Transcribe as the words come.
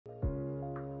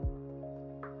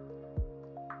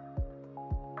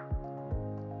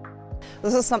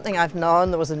This is something I've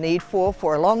known there was a need for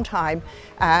a long time,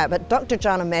 but Dr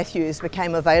Jana Matthews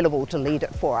became available to lead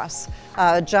it for us.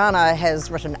 Jana has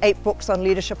written 8 books on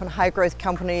leadership in high growth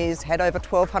companies, had over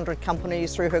 1,200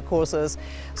 companies through her courses,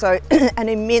 so an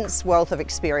immense wealth of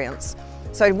experience.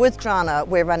 So with Jana,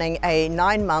 we're running a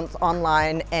 9-month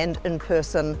online and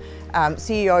in-person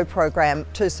CEO program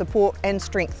to support and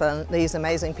strengthen these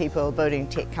amazing people building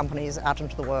tech companies out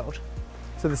into the world.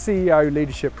 So the CEO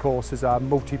Leadership course is a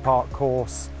multi-part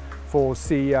course for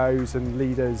CEOs and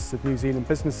leaders of New Zealand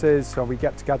businesses. So we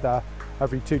get together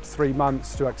every 2 to 3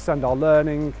 months to extend our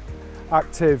learning,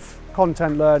 active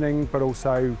content learning, but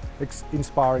also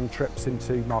inspiring trips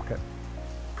into market.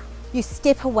 You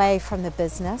step away from the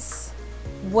business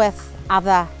with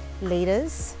other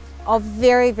leaders of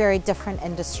very, very different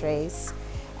industries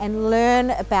and learn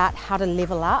about how to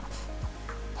level up,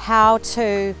 how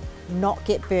to not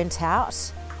get burnt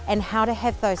out, and how to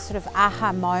have those sort of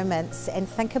aha moments and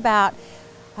think about,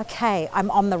 okay,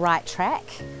 I'm on the right track,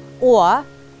 or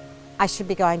I should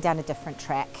be going down a different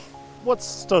track. What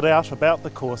stood out about the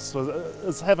course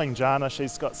is having Jana.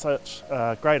 She's got such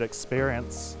great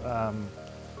experience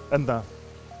in the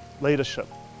leadership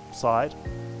side,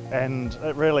 and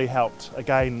it really helped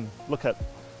again look at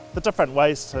the different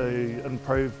ways to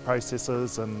improve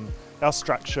processes and our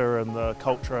structure and the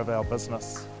culture of our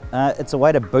business. It's a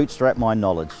way to bootstrap my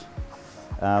knowledge.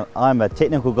 I'm a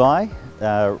technical guy.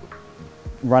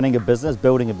 Running a business,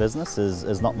 building a business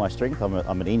is not my strength.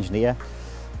 I'm an engineer,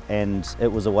 and it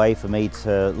was a way for me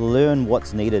to learn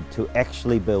what's needed to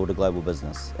actually build a global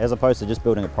business. As opposed to just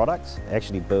building a product,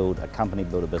 actually build a company,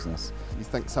 build a business. You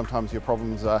think sometimes your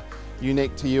problems are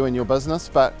unique to you and your business,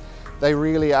 but they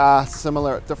really are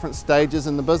similar at different stages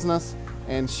in the business,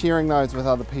 and sharing those with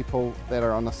other people that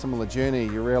are on a similar journey,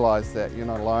 you realise that you're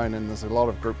not alone and there's a lot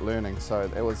of group learning, so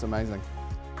it was amazing.